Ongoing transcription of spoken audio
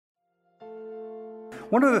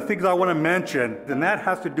one of the things I want to mention, and that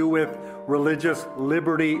has to do with religious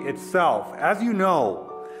liberty itself. As you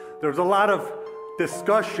know, there's a lot of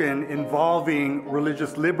discussion involving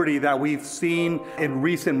religious liberty that we've seen in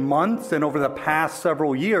recent months and over the past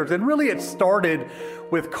several years. And really it started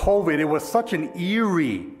with COVID. It was such an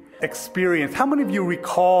eerie experience. How many of you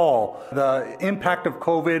recall the impact of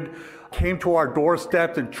COVID came to our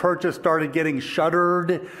doorsteps and churches started getting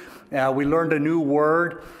shuttered? We learned a new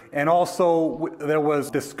word. And also there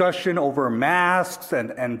was discussion over masks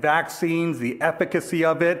and vaccines, the efficacy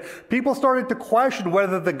of it. People started to question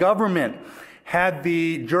whether the government had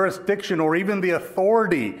the jurisdiction or even the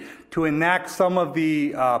authority to enact some of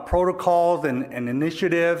the protocols and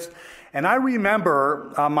initiatives. And I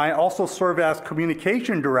remember I also served as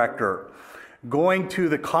communication director, going to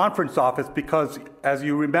the conference office because, as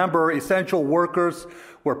you remember, essential workers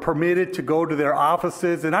were permitted to go to their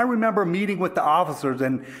offices. And I remember meeting with the officers,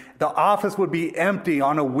 and the office would be empty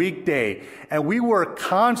on a weekday. And we were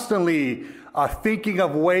constantly thinking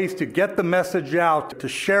of ways to get the message out, to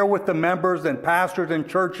share with the members and pastors and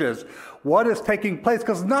churches what is taking place,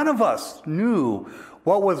 because none of us knew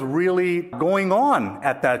what was really going on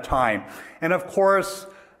at that time. And of course,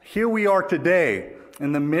 here we are today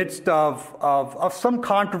in the midst of some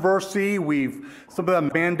controversy. Some of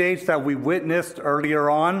the mandates that we witnessed earlier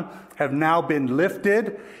on have now been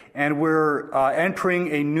lifted, and we're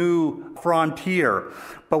entering a new frontier.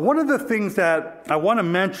 But one of the things that I want to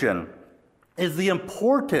mention is the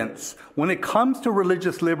importance, when it comes to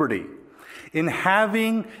religious liberty, in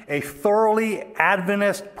having a thoroughly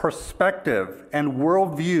Adventist perspective and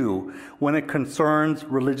worldview when it concerns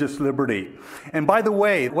religious liberty. And by the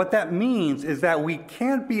way, what that means is that we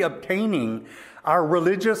can't be obtaining our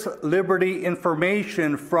religious liberty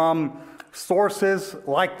information from sources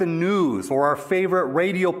like the news or our favorite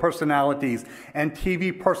radio personalities and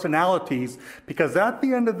TV personalities, because at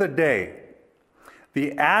the end of the day,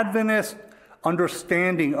 the Adventist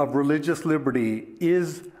understanding of religious liberty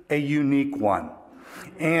is a unique one.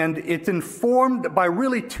 And it's informed by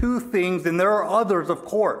really two things, and there are others, of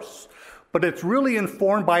course, but it's really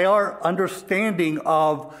informed by our understanding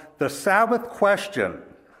of the Sabbath question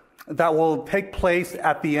that will take place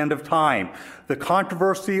at the end of time. The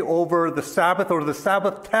controversy over the Sabbath or the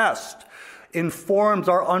Sabbath test informs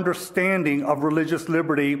our understanding of religious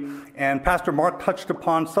liberty, and Pastor Mark touched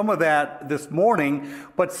upon some of that this morning.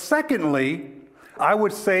 But secondly, I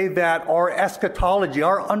would say that our eschatology,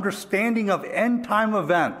 our understanding of end-time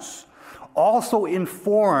events, also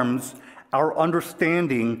informs our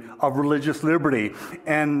understanding of religious liberty.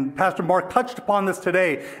 And Pastor Mark touched upon this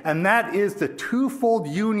today, and that is the twofold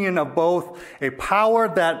union of both a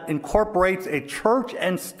power that incorporates a church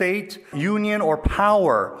and state union or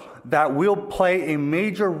power that will play a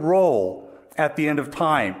major role at the end of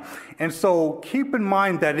time. And so keep in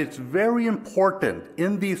mind that it's very important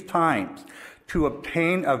in these times to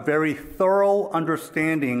obtain a very thorough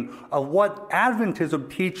understanding of what Adventism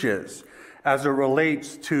teaches as it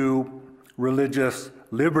relates to religious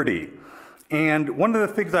liberty. And one of the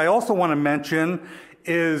things I also want to mention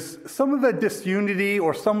is some of the disunity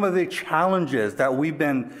or some of the challenges that we've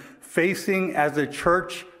been facing as a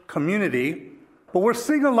church community. But we're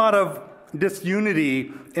seeing a lot of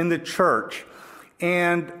disunity in the church.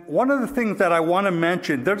 And one of the things that I want to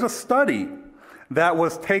mention, there's a study that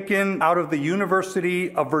was taken out of the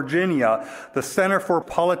University of Virginia, the Center for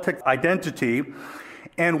Politic Identity.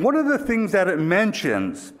 And one of the things that it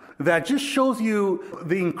mentions that just shows you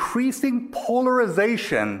the increasing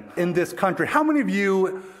polarization in this country. How many of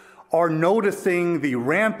you are noticing the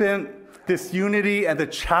rampant disunity and the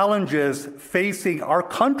challenges facing our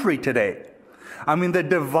country today? I mean, the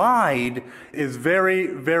divide is very,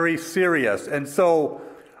 very serious. And so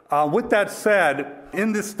with that said,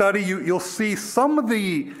 in this study, you'll see some of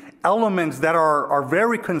the elements that are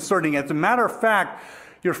very concerning. As a matter of fact,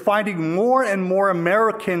 you're finding more and more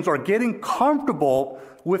Americans are getting comfortable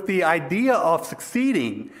with the idea of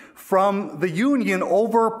seceding from the Union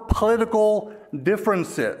over political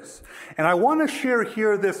differences. And I want to share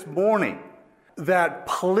here this morning that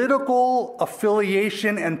political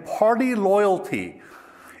affiliation and party loyalty,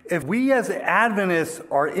 if we as Adventists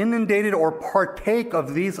are inundated or partake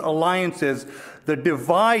of these alliances, the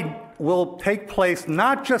divide will take place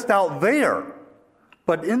not just out there,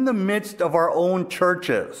 but in the midst of our own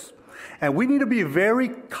churches. And we need to be very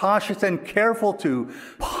cautious and careful to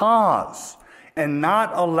pause and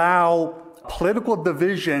not allow political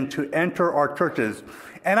division to enter our churches.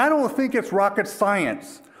 And I don't think it's rocket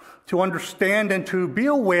science to understand and to be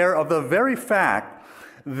aware of the very fact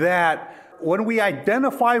that when we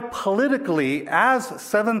identify politically as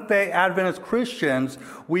Seventh-day Adventist Christians,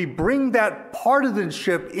 we bring that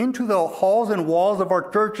partisanship into the halls and walls of our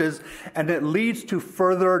churches, and it leads to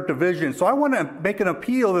further division. So I want to make an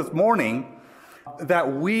appeal this morning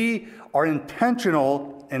that we are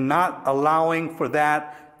intentional in not allowing for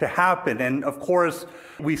that to happen. And of course,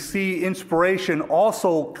 we see inspiration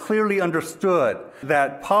also clearly understood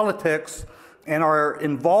that politics and our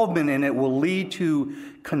involvement in it will lead to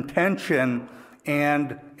contention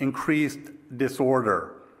and increased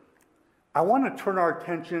disorder. I want to turn our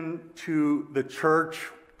attention to the church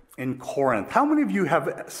in Corinth. How many of you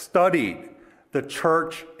have studied the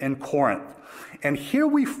church in Corinth? And here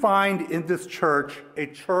we find in this church a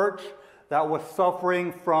church that was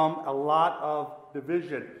suffering from a lot of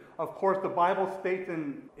division. Of course, the Bible states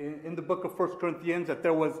in the book of 1 Corinthians that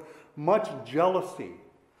there was much jealousy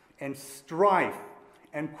and strife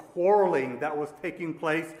and quarreling that was taking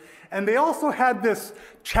place. And they also had this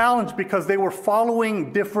challenge because they were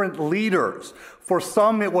following different leaders. For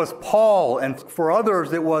some it was Paul, and for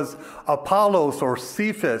others it was Apollos or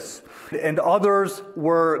Cephas, and others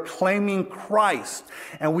were claiming Christ.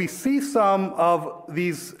 And we see some of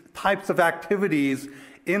these types of activities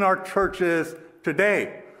in our churches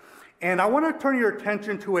today. And I want to turn your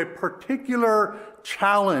attention to a particular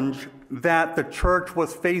challenge that the church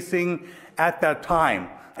was facing at that time.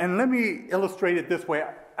 And let me illustrate it this way.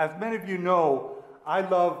 As many of you know, I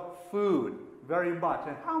love food very much.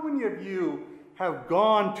 And how many of you have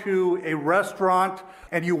gone to a restaurant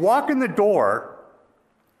and you walk in the door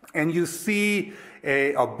and you see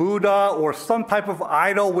a Buddha or some type of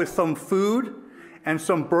idol with some food and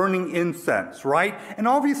some burning incense, right? And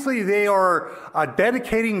obviously they are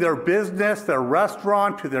dedicating their business, their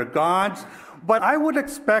restaurant to their gods. But I would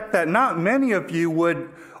expect that not many of you would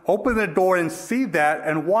open the door and see that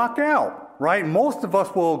and walk out, right? Most of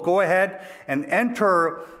us will go ahead and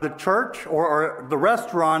enter the church or the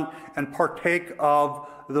restaurant and partake of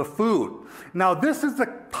the food. Now, this is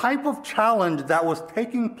the type of challenge that was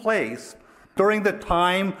taking place during the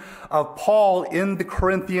time of Paul in the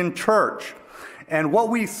Corinthian church. And what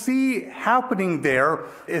we see happening there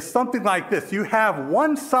is something like this. You have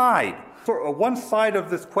one side of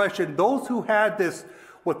this question, those who had this,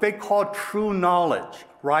 what they call true knowledge,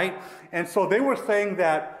 right? And so they were saying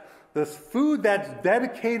that this food that's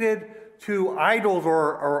dedicated to idols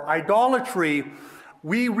or idolatry,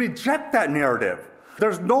 we reject that narrative.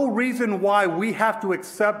 There's no reason why we have to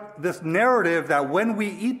accept this narrative that when we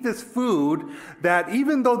eat this food, that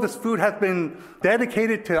even though this food has been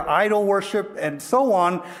dedicated to idol worship and so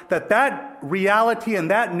on, that reality and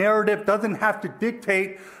that narrative doesn't have to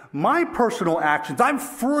dictate my personal actions. I'm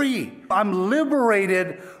free. I'm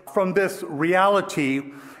liberated from this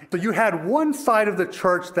reality. So you had one side of the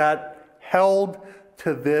church that held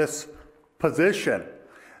to this position.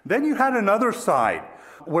 Then you had another side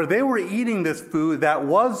where they were eating this food that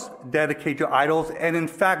was dedicated to idols, and in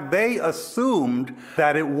fact they assumed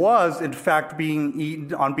that it was in fact being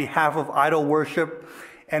eaten on behalf of idol worship.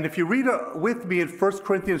 And if you read with me in 1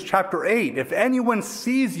 Corinthians chapter 8, if anyone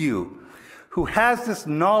sees you who has this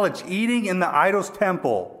knowledge eating in the idol's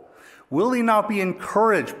temple, will he not be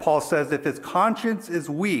encouraged, Paul says, if his conscience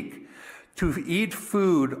is weak, to eat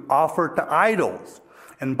food offered to idols?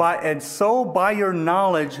 And so by your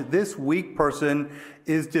knowledge, this weak person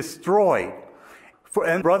is destroyed.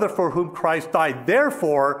 And brother for whom Christ died.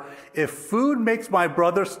 Therefore, if food makes my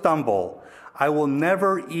brother stumble, I will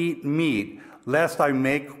never eat meat, lest I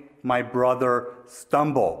make my brother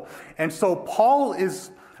stumble. And so Paul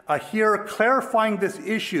is here clarifying this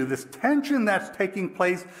issue, this tension that's taking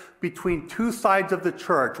place between two sides of the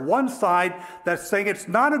church. One side that's saying it's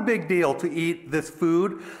not a big deal to eat this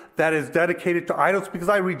food that is dedicated to idols because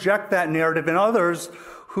I reject that narrative, and others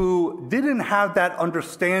who didn't have that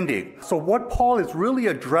understanding. So what Paul is really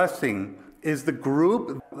addressing is the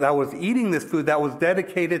group that was eating this food that was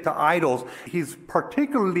dedicated to idols. He's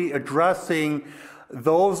particularly addressing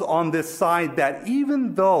those on this side that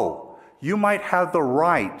even though you might have the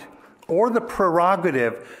right or the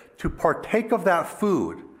prerogative to partake of that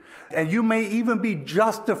food, and you may even be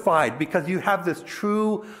justified because you have this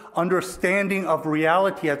true understanding of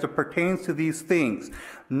reality as it pertains to these things.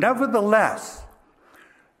 Nevertheless,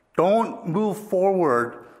 don't move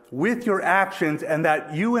forward with your actions, and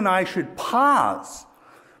that you and I should pause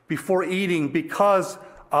before eating because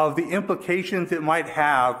of the implications it might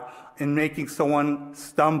have in making someone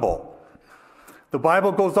stumble. The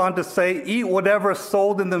Bible goes on to say, eat whatever is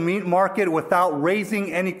sold in the meat market without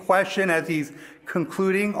raising any question, as he's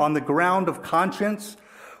concluding, on the ground of conscience.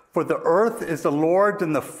 For the earth is the Lord's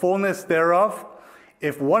and the fullness thereof.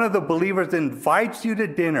 If one of the believers invites you to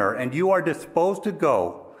dinner and you are disposed to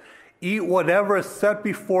go, eat whatever is set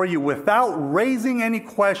before you without raising any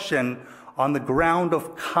question on the ground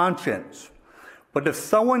of conscience. But if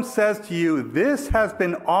someone says to you, "This has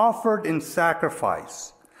been offered in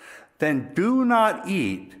sacrifice," then do not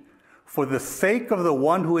eat for the sake of the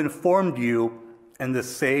one who informed you and the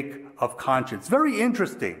sake of conscience. Very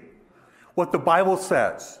interesting what the Bible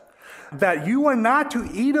says, that you are not to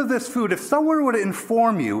eat of this food. If someone were to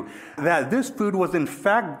inform you that this food was in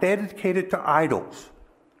fact dedicated to idols,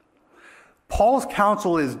 Paul's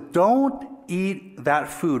counsel is don't eat that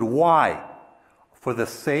food. Why? For the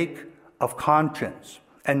sake of conscience.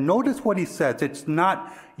 And notice what he says. It's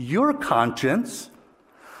not your conscience,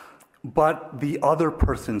 but the other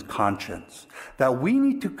person's conscience. That we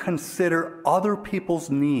need to consider other people's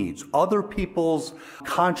needs, other people's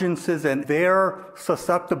consciences and their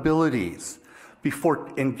susceptibilities before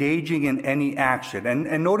engaging in any action.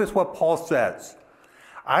 And notice what Paul says.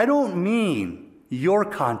 I don't mean your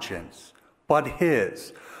conscience, but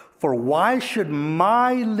his. For why should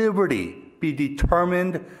my liberty be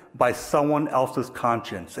determined by someone else's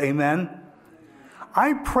conscience? Amen?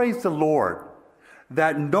 I praise the Lord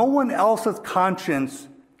that no one else's conscience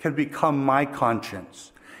can become my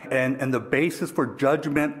conscience and the basis for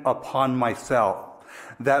judgment upon myself.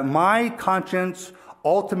 That my conscience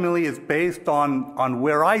ultimately is based on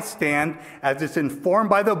where I stand as it's informed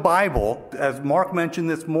by the Bible, as Mark mentioned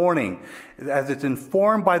this morning, as it's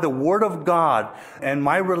informed by the Word of God, and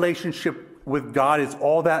my relationship with God is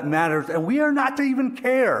all that matters. And we are not to even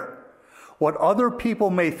care what other people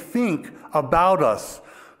may think about us,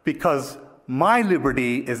 because my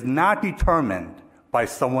liberty is not determined by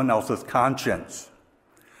someone else's conscience.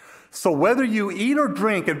 So whether you eat or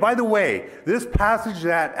drink, and by the way, this passage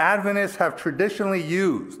that Adventists have traditionally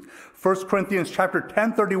used, 1 Corinthians chapter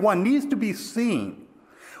 10:31, needs to be seen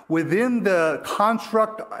within the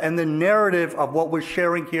construct and the narrative of what we're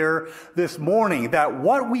sharing here this morning, that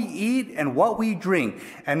what we eat and what we drink,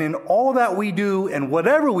 and in all that we do and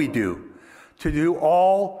whatever we do, to do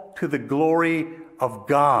all to the glory of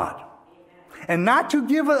God. And not to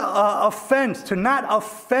give offense, to not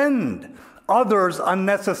offend others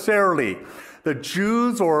unnecessarily, the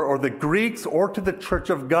Jews or the Greeks or to the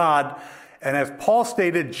church of God. And as Paul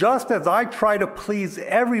stated, just as I try to please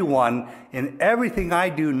everyone in everything I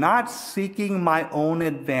do, not seeking my own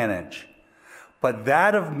advantage, but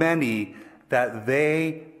that of many, that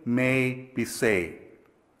they may be saved.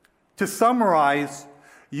 To summarize,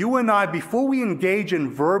 you and I, before we engage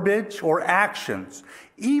in verbiage or actions,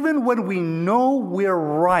 even when we know we're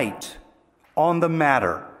right on the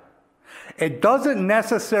matter, it doesn't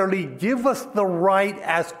necessarily give us the right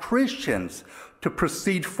as Christians to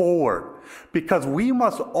proceed forward, because we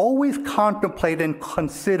must always contemplate and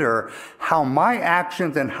consider how my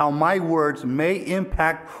actions and how my words may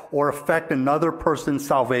impact or affect another person's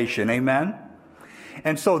salvation. Amen?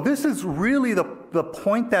 And so this is really the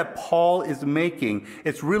point that Paul is making.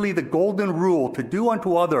 It's really the golden rule, to do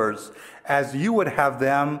unto others as you would have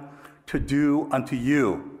them to do unto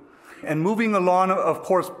you. And moving along, of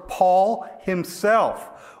course, Paul himself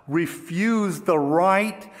refused the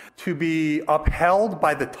right to be upheld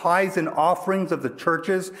by the tithes and offerings of the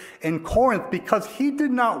churches in Corinth, because he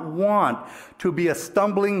did not want to be a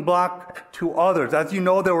stumbling block to others. As you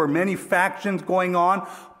know, there were many factions going on.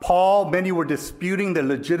 Many were disputing the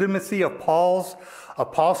legitimacy of Paul's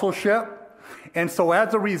apostleship. And so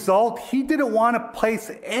as a result, he didn't want to place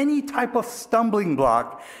any type of stumbling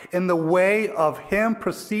block in the way of him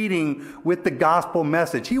proceeding with the gospel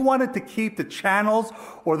message. He wanted to keep the channels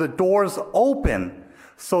or the doors open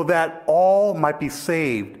so that all might be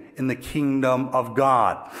saved in the kingdom of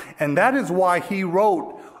God. And that is why he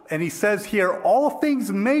wrote, and he says here, all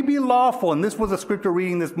things may be lawful. And this was a scripture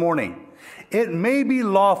reading this morning. It may be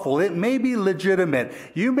lawful. It may be legitimate.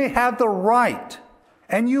 You may have the right,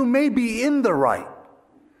 and you may be in the right,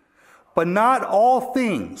 but not all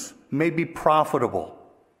things may be profitable.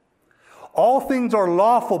 All things are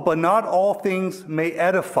lawful, but not all things may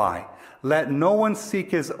edify. Let no one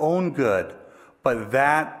seek his own good, but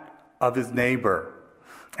that of his neighbor.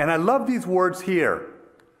 And I love these words here.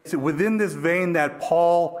 It's within this vein that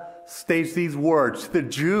Paul states these words, the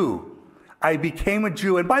Jew. I became a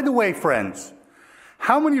Jew. And by the way, friends,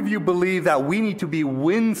 how many of you believe that we need to be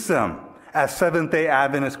winsome as Seventh-day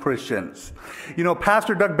Adventist Christians? You know,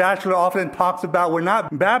 Pastor Doug Batchelor often talks about we're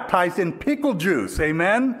not baptized in pickle juice,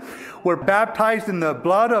 amen? We're baptized in the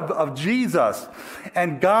blood of Jesus.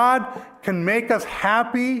 And God can make us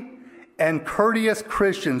happy and courteous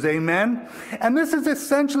Christians, amen? And this is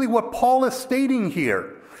essentially what Paul is stating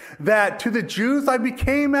here, that to the Jews I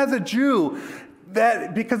became as a Jew.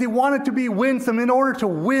 that because he wanted to be winsome in order to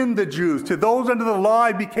win the Jews. To those under the law,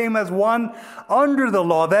 I became as one under the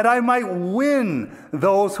law, that I might win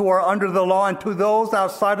those who are under the law. And to those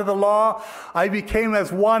outside of the law, I became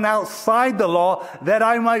as one outside the law, that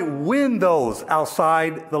I might win those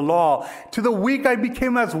outside the law. To the weak, I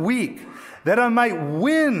became as weak, that I might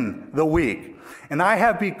win the weak. And I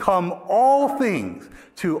have become all things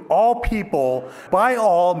to all people, by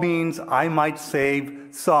all means I might save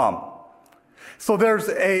some. So there's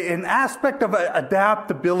an aspect of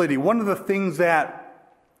adaptability. One of the things that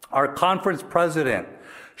our conference president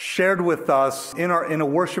shared with us in a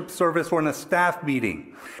worship service or in a staff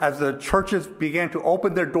meeting, as the churches began to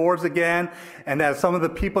open their doors again, and as some of the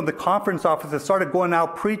people in the conference offices started going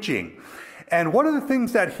out preaching. And one of the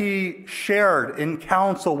things that he shared in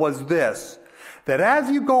council was this, that as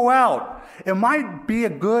you go out, it might be a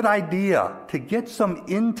good idea to get some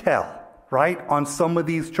intel, right, on some of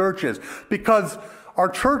these churches, because our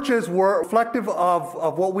churches were reflective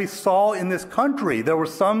of what we saw in this country. There were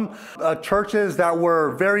some churches that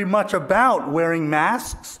were very much about wearing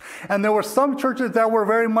masks, and there were some churches that were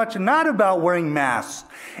very much not about wearing masks.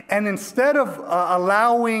 And instead of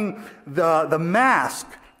allowing the mask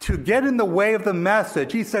to get in the way of the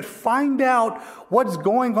message, he said, find out what's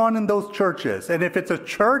going on in those churches. And if it's a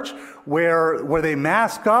church where they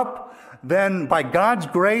mask up, then by God's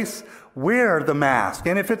grace, wear the mask.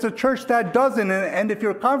 And if it's a church that doesn't, and if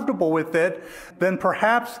you're comfortable with it, then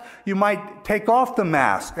perhaps you might take off the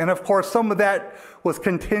mask. And of course, some of that was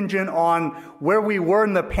contingent on where we were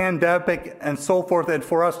in the pandemic and so forth, and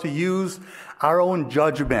for us to use our own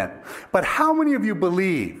judgment. But how many of you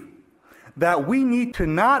believe that we need to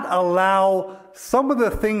not allow some of the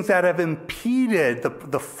things that have impeded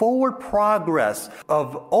the forward progress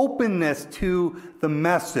of openness to the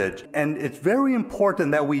message? And it's very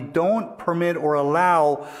important that we don't permit or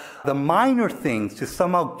allow the minor things to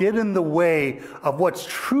somehow get in the way of what's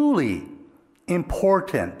truly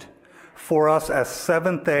important for us as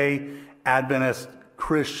Seventh-day Adventist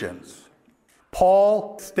Christians.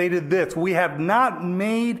 Paul stated this, we have not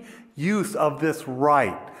made use of this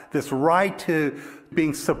right to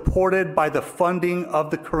being supported by the funding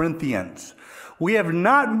of the Corinthians. We have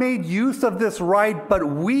not made use of this right, but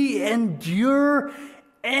we endure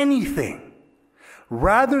anything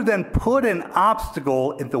rather than put an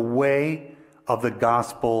obstacle in the way of the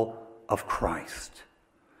gospel of Christ.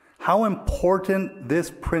 How important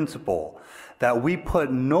this principle that we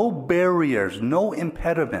put no barriers, no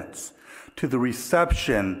impediments to the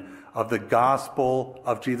reception of the gospel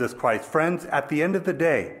of Jesus Christ. Friends, at the end of the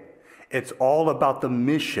day, it's all about the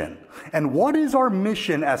mission. And what is our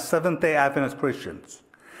mission as Seventh-day Adventist Christians?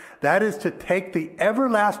 That is to take the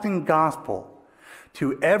everlasting gospel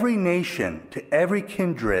to every nation, to every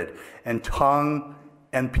kindred and tongue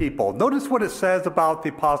and people. Notice what it says about the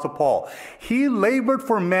Apostle Paul. He labored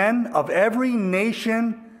for men of every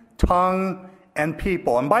nation, tongue, and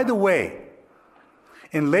people. And by the way,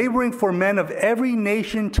 in laboring for men of every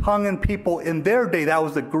nation, tongue, and people in their day, that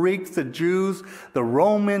was the Greeks, the Jews, the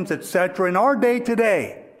Romans, etc. In our day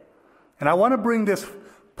today, and I want to bring this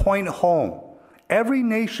point home, every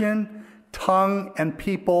nation, tongue, and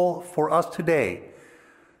people for us today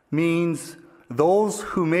means those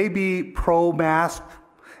who may be pro-mask,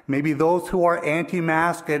 maybe those who are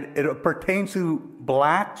anti-mask. It pertains to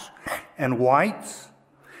blacks and whites.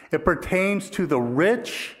 It pertains to the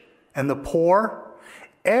rich and the poor.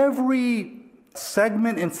 Every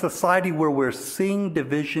segment in society where we're seeing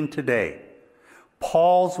division today,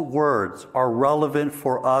 Paul's words are relevant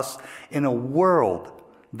for us in a world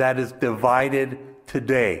that is divided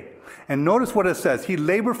today. And notice what it says. He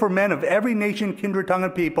labored for men of every nation, kindred, tongue,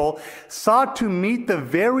 and people, sought to meet the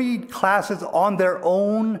varied classes on their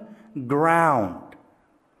own ground.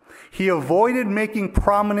 He avoided making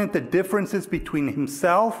prominent the differences between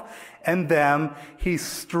himself and them. He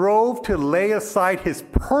strove to lay aside his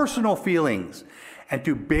personal feelings and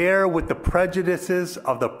to bear with the prejudices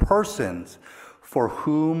of the persons for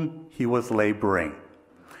whom he was laboring.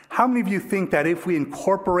 How many of you think that if we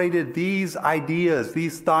incorporated these ideas,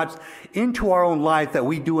 these thoughts into our own life, that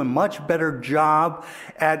we do a much better job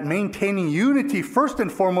at maintaining unity first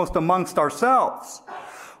and foremost amongst ourselves?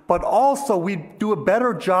 But also we do a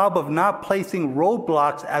better job of not placing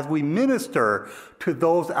roadblocks as we minister to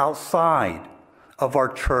those outside of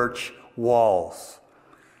our church walls.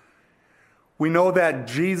 We know that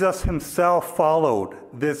Jesus himself followed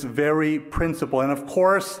this very principle. And of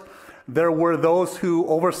course, there were those who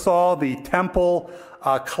oversaw the temple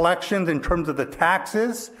collections in terms of the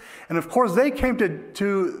taxes. And of course, they came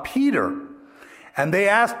to Peter and they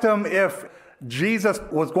asked him if Jesus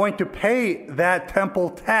was going to pay that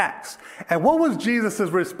temple tax. And what was Jesus'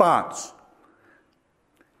 response?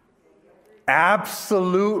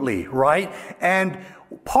 Absolutely, right? And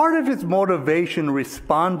part of his motivation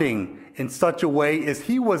responding in such a way is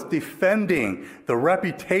he was defending the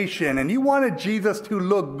reputation, and he wanted Jesus to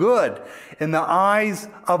look good in the eyes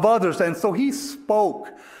of others. And so he spoke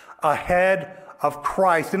ahead of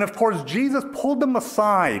Christ. And of course, Jesus pulled him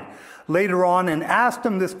aside later on and asked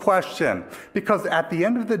him this question, because at the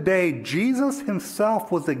end of the day, Jesus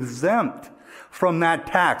himself was exempt from that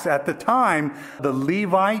tax. At the time, the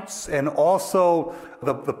Levites and also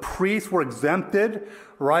the priests were exempted,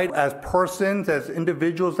 right, as persons, as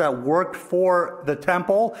individuals that worked for the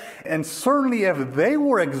temple. And certainly if they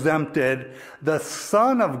were exempted, the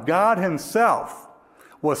Son of God himself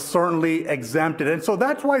was certainly exempted. And so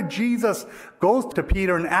that's why Jesus goes to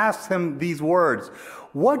Peter and asks him these words.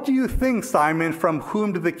 What do you think, Simon, from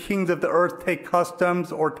whom do the kings of the earth take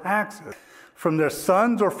customs or taxes? From their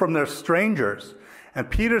sons or from their strangers? And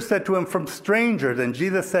Peter said to him, from strangers. And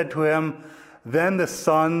Jesus said to him, then the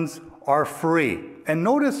sons are free. And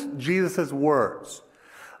notice Jesus' words,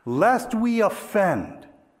 lest we offend.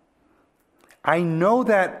 I know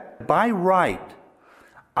that by right,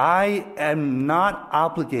 I am not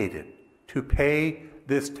obligated to pay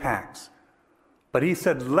this tax. But he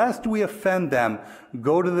said, lest we offend them,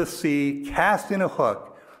 go to the sea, cast in a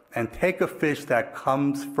hook, and take a fish that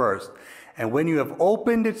comes first. And when you have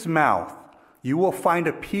opened its mouth, you will find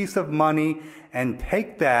a piece of money, and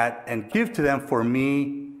take that and give to them for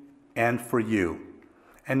me and for you.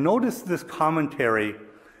 And notice this commentary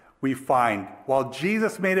we find, while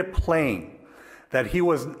Jesus made it plain that he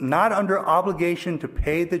was not under obligation to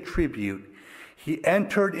pay the tribute, he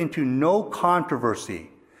entered into no controversy,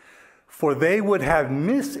 for they would have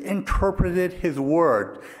misinterpreted his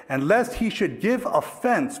word, and lest he should give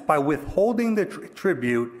offense by withholding the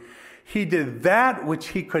tribute, he did that which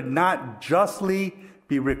he could not justly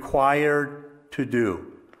be required to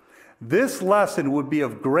do. This lesson would be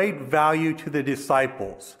of great value to the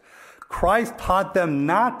disciples. Christ taught them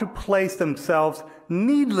not to place themselves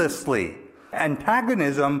needlessly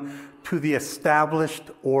antagonism to the established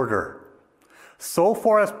order. So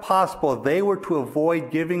far as possible, they were to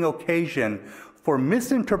avoid giving occasion for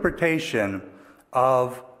misinterpretation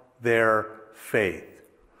of their faith.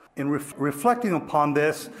 In reflecting upon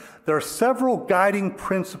this, there are several guiding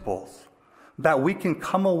principles that we can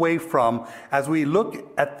come away from as we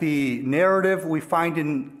look at the narrative we find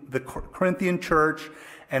in the Corinthian church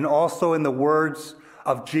and also in the words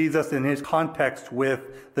of Jesus in his context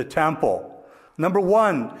with the temple. Number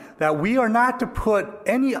one, that we are not to put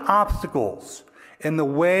any obstacles in the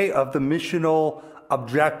way of the missional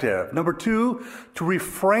objective. Number two, to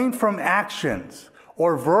refrain from actions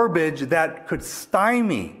or verbiage that could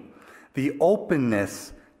stymie the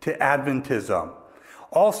openness to Adventism.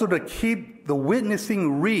 Also to keep the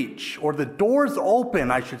witnessing reach, or the doors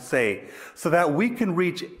open, I should say, so that we can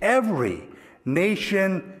reach every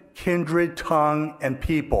nation, kindred, tongue, and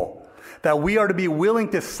people. That we are to be willing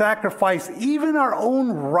to sacrifice even our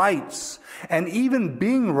own rights and even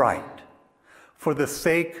being right for the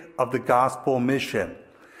sake of the gospel mission.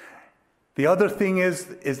 The other thing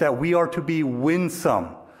is that we are to be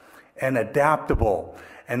winsome and adaptable,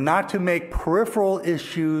 and not to make peripheral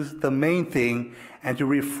issues the main thing, and to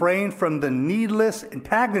refrain from the needless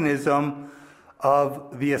antagonism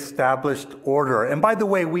of the established order. And by the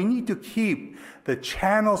way, we need to keep the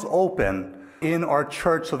channels open in our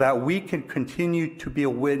church so that we can continue to be a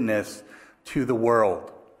witness to the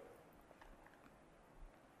world.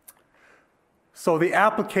 So the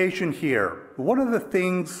application here, one of the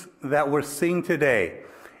things that we're seeing today,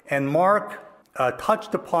 and Mark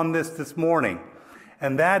touched upon this morning,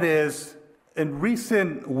 and that is, in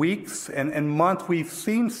recent weeks and months, we've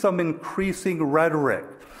seen some increasing rhetoric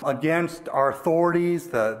against our authorities,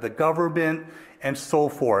 the government, and so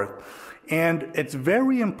forth. And it's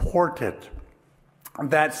very important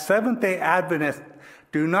that Seventh-day Adventists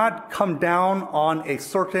do not come down on a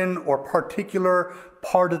certain or particular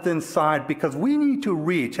partisan side, because we need to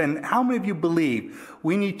reach, and how many of you believe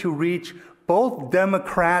we need to reach both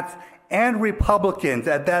Democrats and Republicans,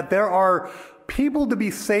 and that there are people to be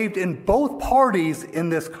saved in both parties in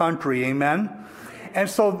this country, amen? And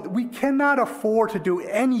so we cannot afford to do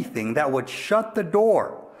anything that would shut the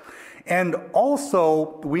door. And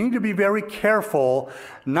also, we need to be very careful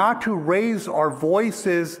not to raise our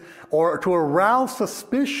voices or to arouse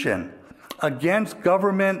suspicion against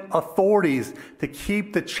government authorities, to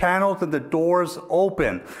keep the channels and the doors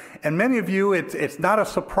open. And many of you, it's not a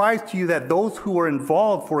surprise to you that those who were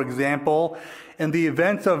involved, for example, in the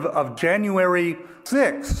events of January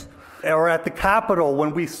 6th, or at the Capitol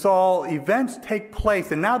when we saw events take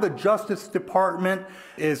place. And now the Justice Department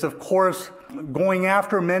is, of course, going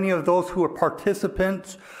after many of those who are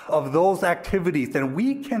participants of those activities. And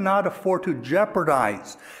we cannot afford to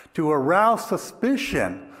jeopardize, to arouse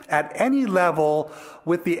suspicion at any level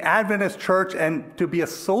with the Adventist Church and to be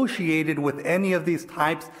associated with any of these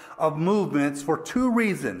types of movements for two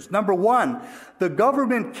reasons. Number one, the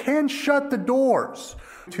government can shut the doors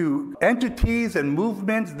to entities and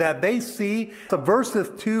movements that they see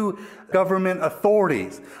subversive to government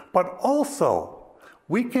authorities. But also,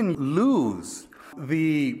 we can lose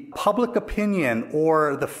the public opinion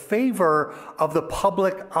or the favor of the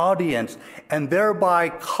public audience and thereby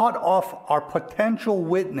cut off our potential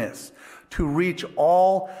witness to reach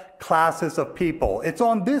all classes of people. It's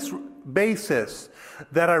on this basis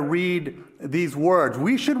that I read these words.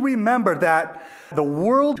 We should remember that the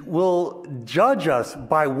world will judge us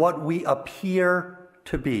by what we appear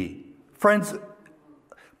to be. Friends,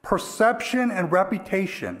 perception and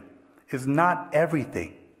reputation is not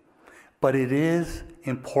everything, but it is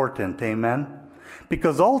important, amen?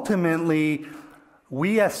 Because ultimately,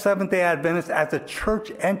 we as Seventh-day Adventists, as a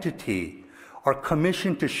church entity, are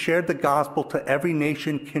commissioned to share the gospel to every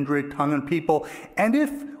nation, kindred, tongue, and people. And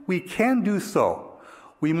if we can do so,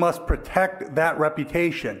 we must protect that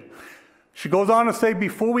reputation. She goes on to say,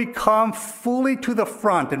 before we come fully to the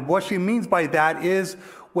front, and what she means by that is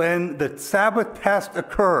when the Sabbath test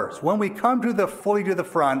occurs, when we come to the fully to the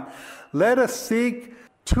front, let us seek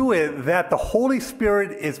to it that the Holy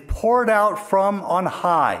Spirit is poured out from on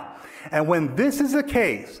high. And when this is the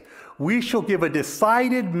case, we shall give a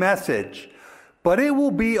decided message, but it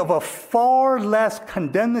will be of a far less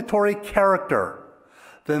condemnatory character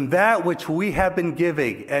than that which we have been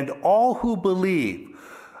giving, and all who believe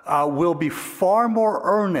will be far more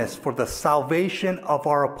earnest for the salvation of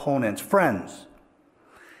our opponents. Friends,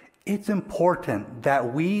 it's important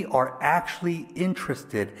that we are actually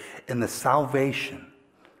interested in the salvation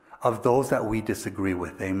of those that we disagree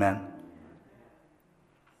with. Amen.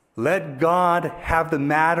 Let God have the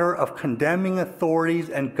matter of condemning authorities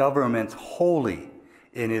and governments wholly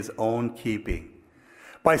in his own keeping.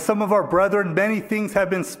 By some of our brethren, many things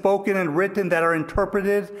have been spoken and written that are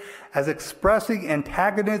interpreted as expressing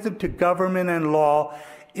antagonism to government and law.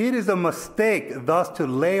 It is a mistake thus to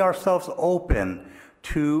lay ourselves open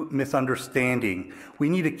to misunderstanding. We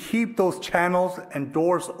need to keep those channels and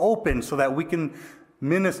doors open so that we can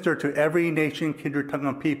minister to every nation, kindred, tongue,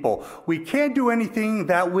 and people. We can't do anything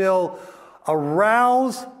that will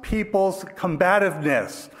arouse people's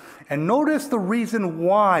combativeness. And notice the reason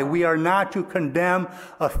why we are not to condemn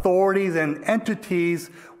authorities and entities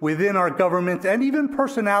within our governments and even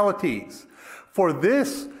personalities. For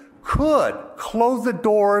this could close the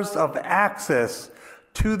doors of access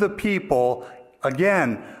to the people,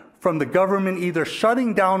 again, from the government either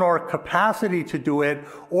shutting down our capacity to do it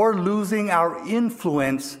or losing our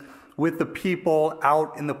influence with the people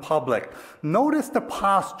out in the public. Notice the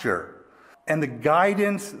posture and the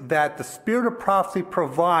guidance that the Spirit of Prophecy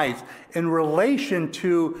provides in relation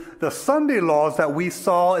to the Sunday laws that we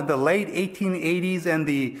saw in the late 1880s and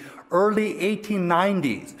the early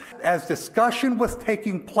 1890s. As discussion was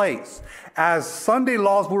taking place, as Sunday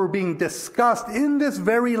laws were being discussed in this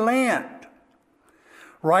very land,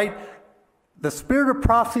 right? The Spirit of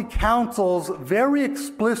Prophecy counsels very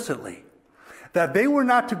explicitly that they were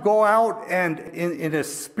not to go out and in a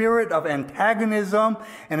spirit of antagonism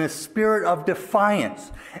and a spirit of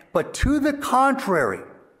defiance. But to the contrary,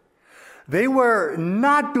 they were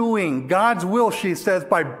not doing God's will, she says,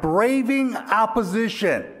 by braving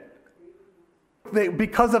opposition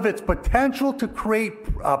because of its potential to create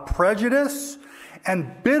prejudice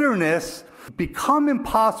and bitterness, become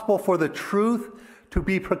impossible for the truth to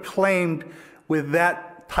be proclaimed with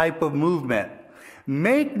that type of movement.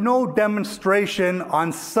 Make no demonstration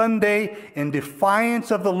on Sunday in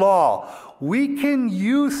defiance of the law. We can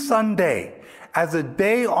use Sunday as a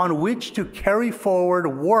day on which to carry forward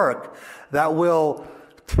work that will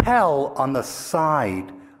tell on the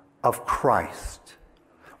side of Christ.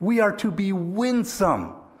 We are to be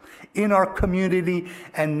winsome in our community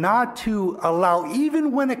and not to allow,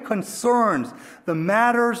 even when it concerns the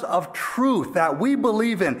matters of truth that we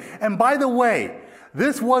believe in. And by the way,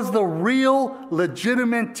 this was the real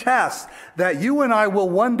legitimate test that you and I will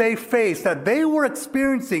one day face, that they were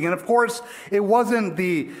experiencing. And of course, it wasn't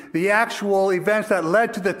the actual events that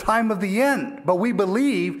led to the time of the end, but we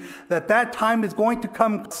believe that that time is going to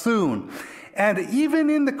come soon. And even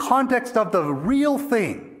in the context of the real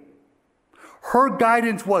thing, her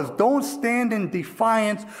guidance was, don't stand in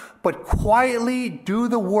defiance, but quietly do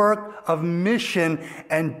the work of mission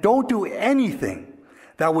and don't do anything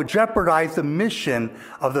that would jeopardize the mission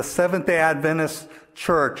of the Seventh-day Adventist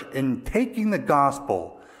Church in taking the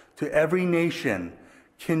gospel to every nation,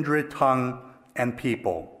 kindred, tongue, and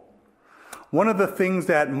people. One of the things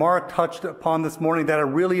that Mark touched upon this morning that I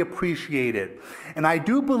really appreciated, and I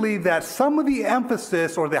do believe that some of the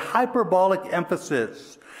emphasis or the hyperbolic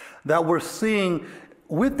emphasis that we're seeing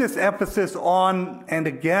with this emphasis on and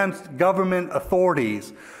against government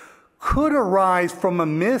authorities could arise from a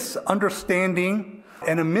misunderstanding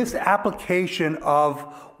and a misapplication of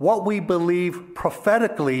what we believe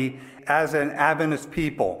prophetically as an Adventist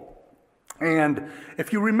people. And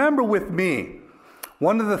if you remember with me,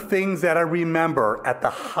 one of the things that I remember at the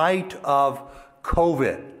height of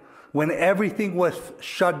COVID, when everything was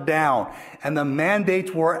shut down and the mandates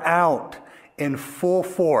were out in full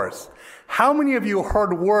force, how many of you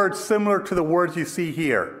heard words similar to the words you see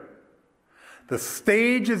here? The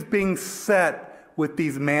stage is being set with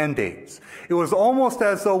these mandates. It was almost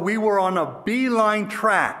as though we were on a beeline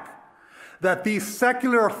track, that these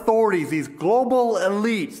secular authorities, these global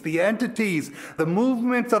elites, the entities, the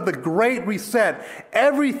movements of the Great Reset,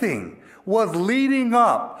 everything was leading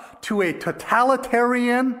up to a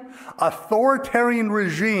totalitarian, authoritarian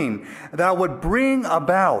regime that would bring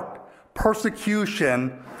about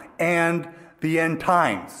persecution and the end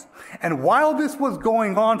times. And while this was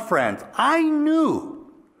going on, friends, I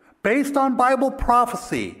knew, based on Bible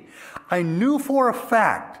prophecy, I knew for a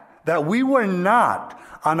fact that we were not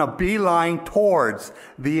on a beeline towards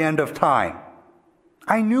the end of time.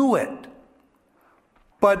 I knew it.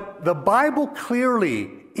 But the Bible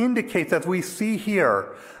clearly indicates, as we see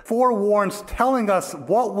here, forewarns telling us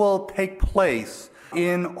what will take place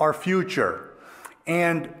in our future.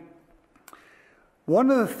 And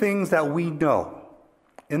one of the things that we know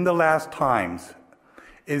in the last times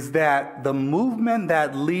is that the movement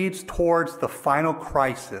that leads towards the final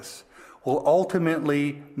crisis will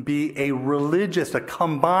ultimately be a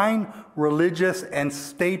combined religious and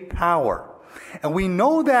state power. And we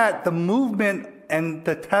know that the movement and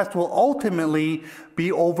the test will ultimately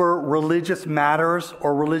be over religious matters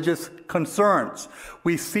or religious concerns.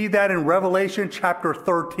 We see that in Revelation chapter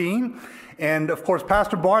 13. And of course,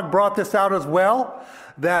 Pastor Mark brought this out as well,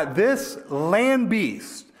 that this land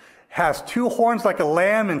beast has two horns like a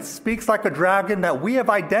lamb and speaks like a dragon, that we have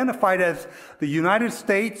identified as the United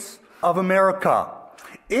States of America.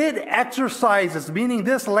 It exercises, meaning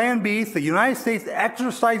this land beast, the United States,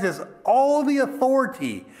 exercises all the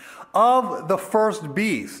authority of the first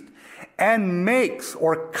beast and makes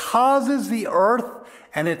or causes the earth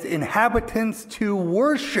and its inhabitants to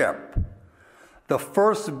worship the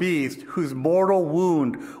first beast whose mortal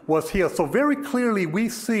wound was healed. So very clearly we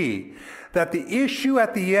see that the issue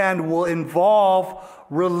at the end will involve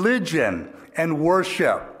religion and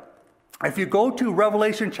worship. If you go to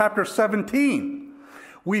Revelation chapter 17,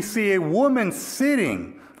 we see a woman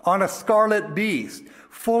sitting on a scarlet beast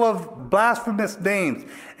full of blasphemous names,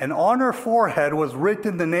 and on her forehead was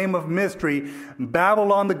written the name of mystery,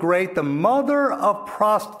 Babylon the Great, the mother of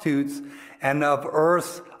prostitutes and of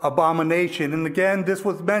earth's abomination. And again, this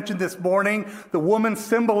was mentioned this morning. The woman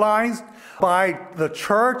symbolized by the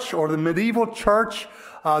church or the medieval church,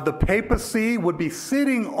 the papacy, would be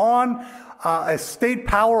sitting on a state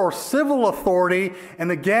power or civil authority.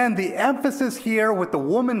 And again, the emphasis here with the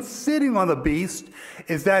woman sitting on the beast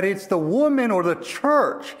is that it's the woman or the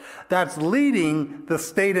church that's leading the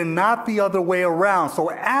state and not the other way around. So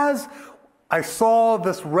as I saw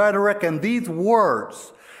this rhetoric and these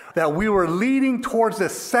words, that we were leading towards a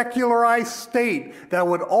secularized state that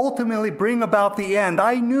would ultimately bring about the end,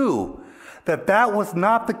 I knew that that was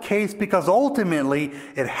not the case, because ultimately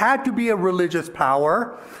it had to be a religious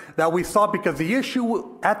power that we saw, because the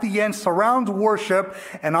issue at the end surrounds worship.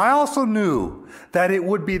 And I also knew that it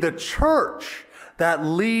would be the church that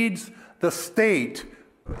leads the state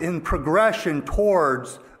in progression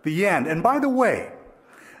towards the end. And by the way,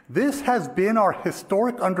 this has been our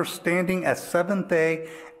historic understanding as Seventh-day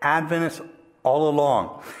Adventists all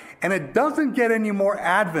along. And it doesn't get any more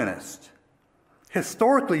Adventist,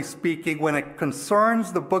 historically speaking, when it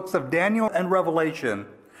concerns the books of Daniel and Revelation,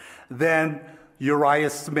 than Uriah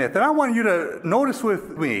Smith. And I want you to notice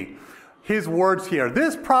with me his words here.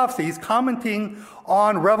 This prophecy, he's commenting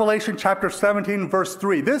on Revelation chapter 17, verse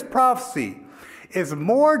 3. This prophecy is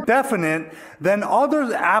more definite than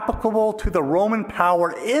others applicable to the Roman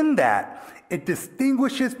power, in that it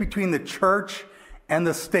distinguishes between the church and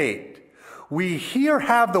the state. We here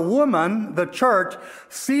have the woman, the church,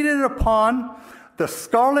 seated upon the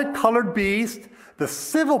scarlet-colored beast, the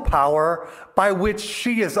civil power by which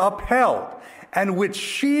she is upheld and which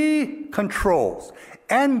she controls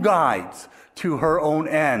and guides to her own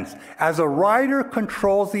ends, as a rider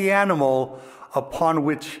controls the animal upon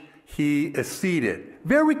which he is seated.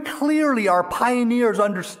 Very clearly, our pioneers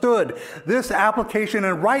understood this application,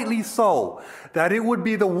 and rightly so, that it would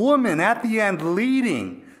be the woman at the end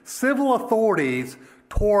leading civil authorities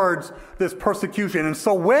towards this persecution. And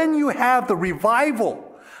so when you have the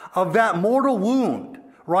revival of that mortal wound,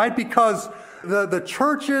 right, because the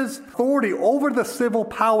church's authority over the civil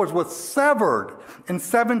powers was severed in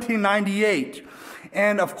 1798.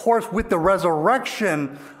 And of course, with the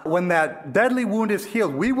resurrection, when that deadly wound is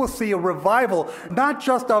healed, we will see a revival, not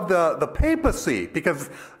just of the papacy, because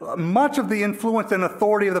much of the influence and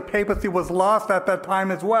authority of the papacy was lost at that time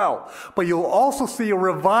as well. But you'll also see a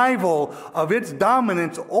revival of its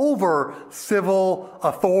dominance over civil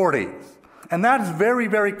authorities. And that is very,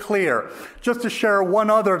 very clear. Just to share one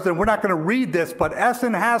other, and we're not going to read this, but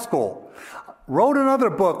S.N. Haskell wrote another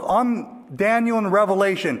book on Daniel and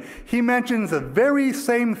Revelation. He mentions the very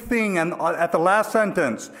same thing at the last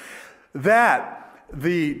sentence, that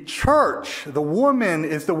the church, the woman,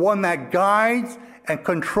 is the one that guides and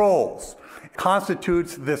controls,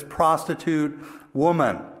 constitutes this prostitute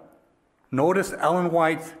woman. Notice Ellen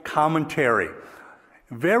White's commentary.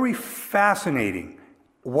 Very fascinating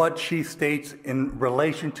what she states in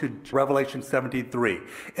relation to Revelation 17:3.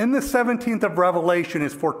 In the 17th of Revelation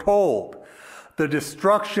is foretold the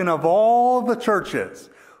destruction of all the churches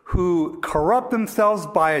who corrupt themselves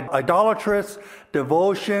by idolatrous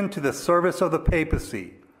devotion to the service of the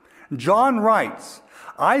papacy. John writes,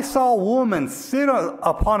 I saw a woman sit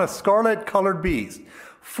upon a scarlet-colored beast,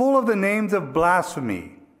 full of the names of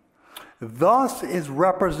blasphemy. Thus is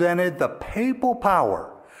represented the papal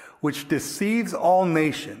power, which deceives all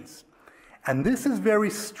nations. And this is very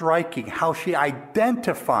striking, how she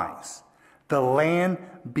identifies the land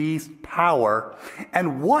beast power,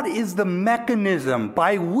 and what is the mechanism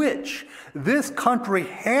by which this country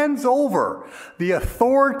hands over the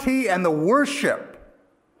authority and the worship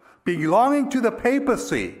belonging to the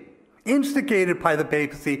papacy, instigated by the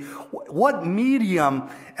papacy. What medium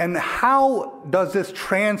and how does this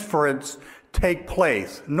transference take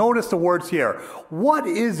place? Notice the words here. What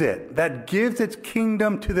is it that gives its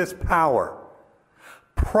kingdom to this power?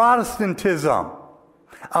 Protestantism.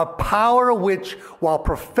 A power which, while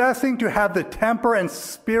professing to have the temper and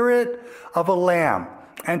spirit of a lamb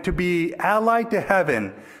and to be allied to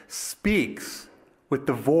heaven, speaks with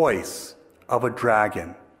the voice of a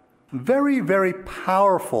dragon. Very, very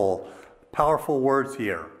powerful words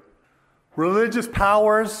here. Religious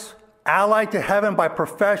powers allied to heaven by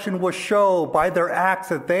profession will show by their acts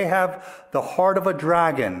that they have the heart of a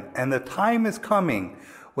dragon, and the time is coming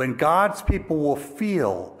when God's people will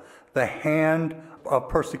feel the hand of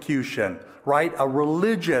persecution, right? A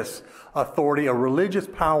religious authority, a religious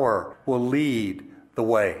power will lead the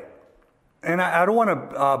way. And I don't want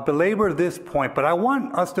to belabor this point, but I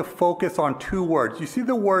want us to focus on two words. You see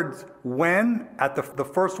the words when at the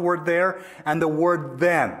first word there, and the word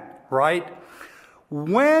then, right?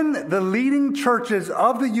 When the leading churches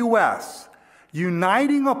of the U.S.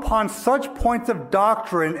 uniting upon such points of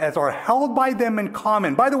doctrine as are held by them in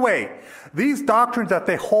common. By the way, these doctrines that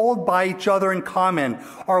they hold by each other in common,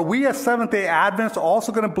 are we as Seventh-day Adventists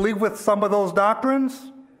also going to believe with some of those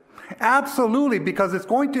doctrines? Absolutely, because it's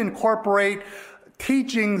going to incorporate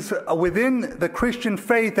teachings within the Christian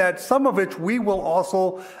faith that some of which we will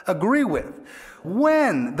also agree with.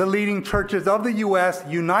 When the leading churches of the U.S.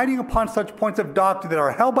 uniting upon such points of doctrine that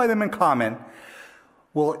are held by them in common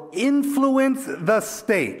will influence the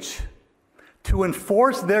state to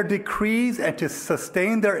enforce their decrees and to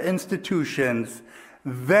sustain their institutions,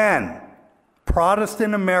 then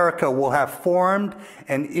Protestant America will have formed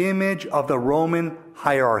an image of the Roman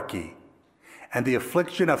hierarchy, and the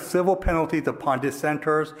infliction of civil penalties upon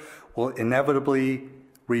dissenters will inevitably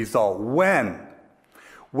result.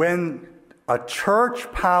 When a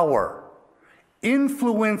church power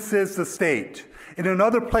influences the state. In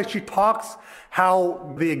another place, she talks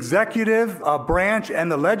how the executive branch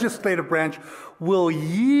and the legislative branch will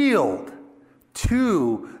yield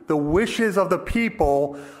to the wishes of the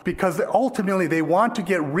people because ultimately they want to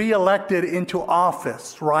get reelected into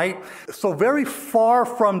office, right? So very far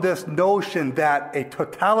from this notion that a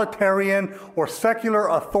totalitarian or secular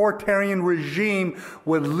authoritarian regime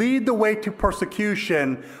would lead the way to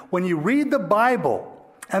persecution, when you read the Bible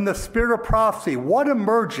and the spirit of prophecy, what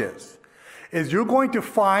emerges is you're going to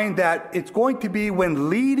find that it's going to be when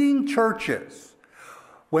leading churches,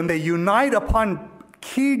 when they unite upon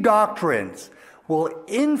key doctrines, will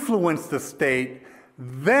influence the state,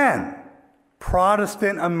 then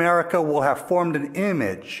Protestant America will have formed an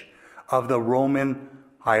image of the Roman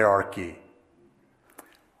hierarchy.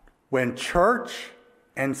 When church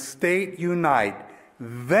and state unite,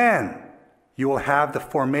 then you will have the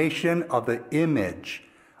formation of the image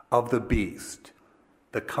of the beast,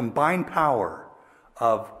 the combined power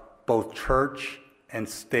of both church and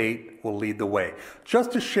state will lead the way.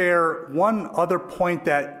 Just to share one other point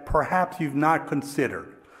that perhaps you've not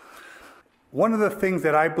considered. One of the things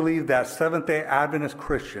that I believe that Seventh-day Adventist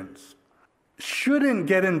Christians shouldn't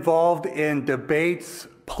get involved in debates,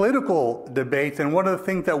 political debates, and one of the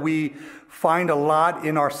things that we find a lot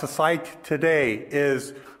in our society today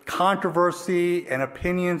is controversy and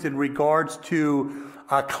opinions in regards to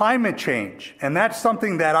climate change. And that's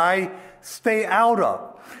something that I stay out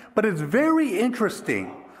of. But it's very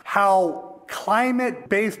interesting how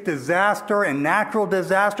climate-based disaster and natural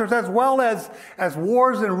disasters, as well as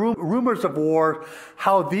wars and rumors of war,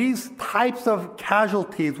 how these types of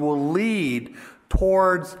casualties will lead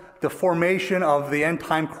towards the formation of the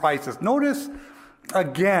end-time crisis. Notice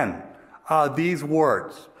again these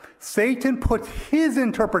words. Satan puts his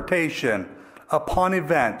interpretation upon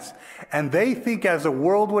events, and they think, as the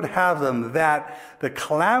world would have them, that the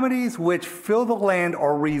calamities which fill the land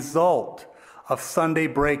are a result of Sunday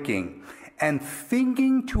breaking, and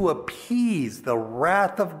thinking to appease the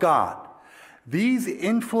wrath of God, these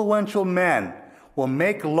influential men will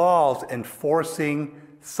make laws enforcing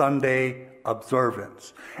Sunday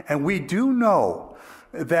observance. And we do know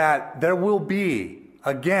that there will be,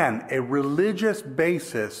 again, a religious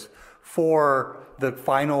basis for the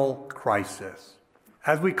final crisis.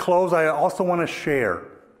 As we close, I also want to share,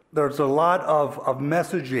 there's a lot of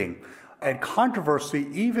messaging and controversy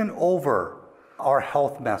even over our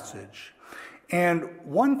health message. And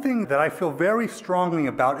one thing that I feel very strongly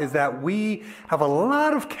about is that we have a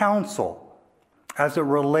lot of counsel as it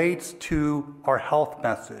relates to our health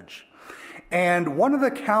message. And one of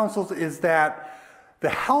the counsels is that the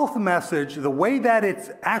health message, the way that it's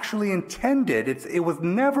actually intended, it was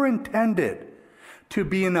never intended to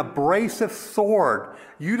be an abrasive sword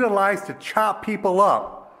utilized to chop people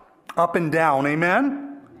up and down.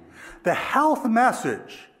 Amen? The health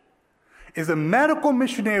message is a medical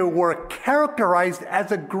missionary work characterized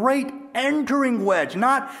as a great entering wedge,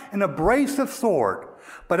 not an abrasive sword,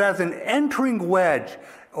 but as an entering wedge,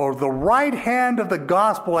 or the right hand of the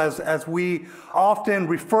gospel, as we often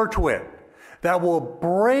refer to it, that will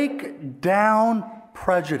break down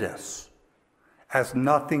prejudice as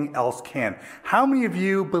nothing else can. How many of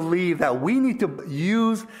you believe that we need to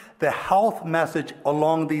use the health message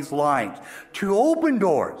along these lines to open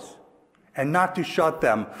doors and not to shut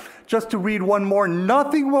them? Just to read one more,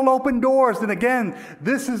 nothing will open doors. And again,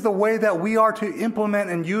 this is the way that we are to implement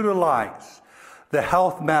and utilize the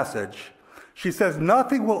health message. She says,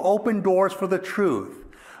 nothing will open doors for the truth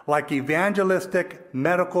like evangelistic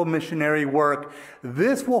medical missionary work.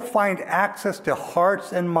 This will find access to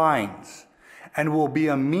hearts and minds and will be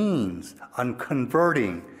a means on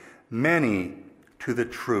converting many to the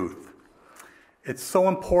truth. It's so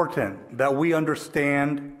important that we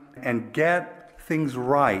understand and get things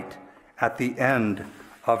right at the end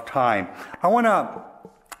of time. I want to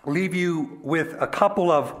leave you with a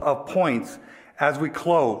couple of points as we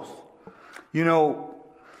close. You know,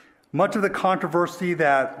 much of the controversy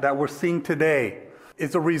that we're seeing today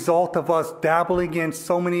is a result of us dabbling in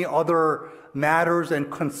so many other matters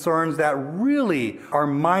and concerns that really are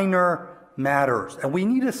minor matters. And we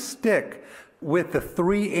need to stick with the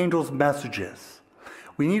three angels' messages.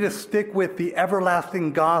 We need to stick with the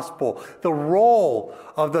everlasting gospel, the role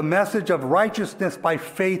of the message of righteousness by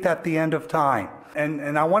faith at the end of time.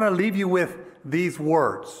 And I want to leave you with these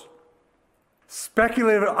words.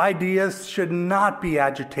 Speculative ideas should not be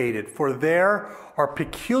agitated, for there are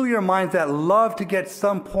peculiar minds that love to get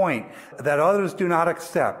some point that others do not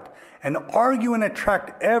accept, and argue and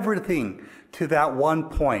attract everything to that one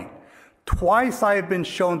point. Twice I have been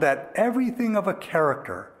shown that everything of a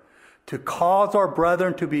character to cause our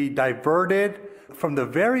brethren to be diverted from the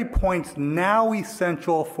very points now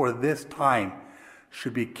essential for this time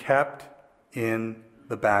should be kept in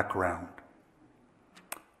the background.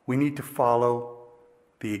 We need to follow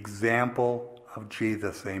the example of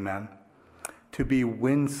Jesus, amen, to be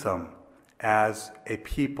winsome as a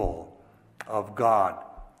people of God.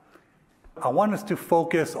 I want us to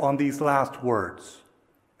focus on these last words.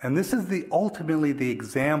 And this is ultimately the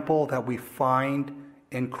example that we find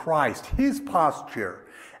in Christ, his posture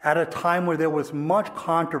at a time where there was much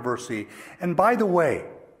controversy. And by the way,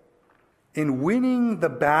 in winning the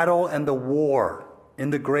battle and the war in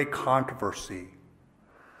the great controversy,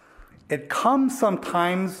 it comes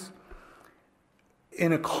sometimes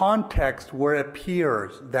in a context where it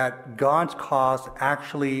appears that God's cause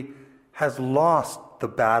actually has lost the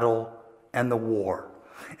battle and the war.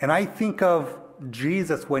 And I think of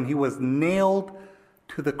Jesus when he was nailed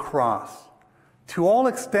to the cross. To all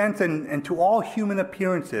extents and to all human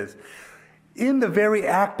appearances, in the very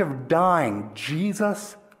act of dying,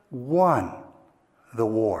 Jesus won the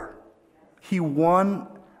war. He won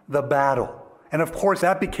the battle. And of course,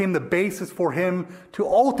 that became the basis for him to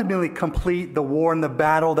ultimately complete the war and the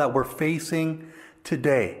battle that we're facing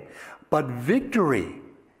today. But victory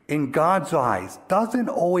in God's eyes doesn't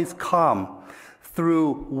always come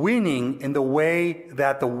through winning in the way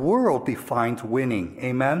that the world defines winning.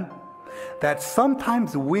 Amen? That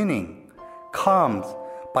sometimes winning comes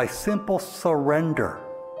by simple surrender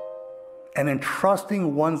and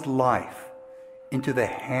entrusting one's life into the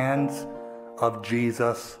hands of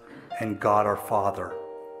Jesus and God our Father.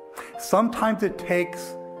 Sometimes it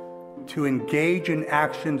takes to engage in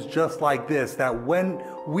actions just like this, that when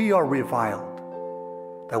we are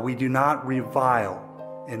reviled, that we do not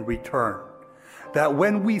revile in return. That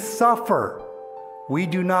when we suffer, we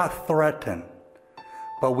do not threaten,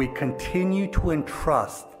 but we continue to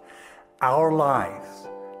entrust our lives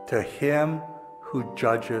to Him who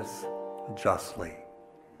judges justly.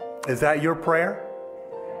 Is that your prayer?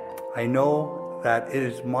 I know that it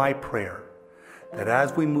is my prayer that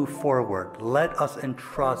as we move forward, let us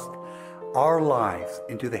entrust our lives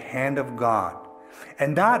into the hand of God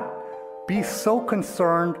and not be so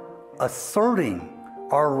concerned asserting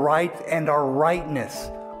our right and our rightness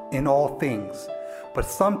in all things. But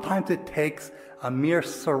sometimes it takes a mere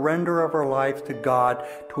surrender of our lives to God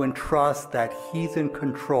to entrust that He's in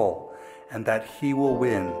control and that He will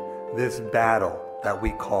win this battle that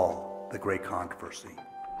we call the great controversy.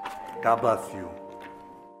 God bless you.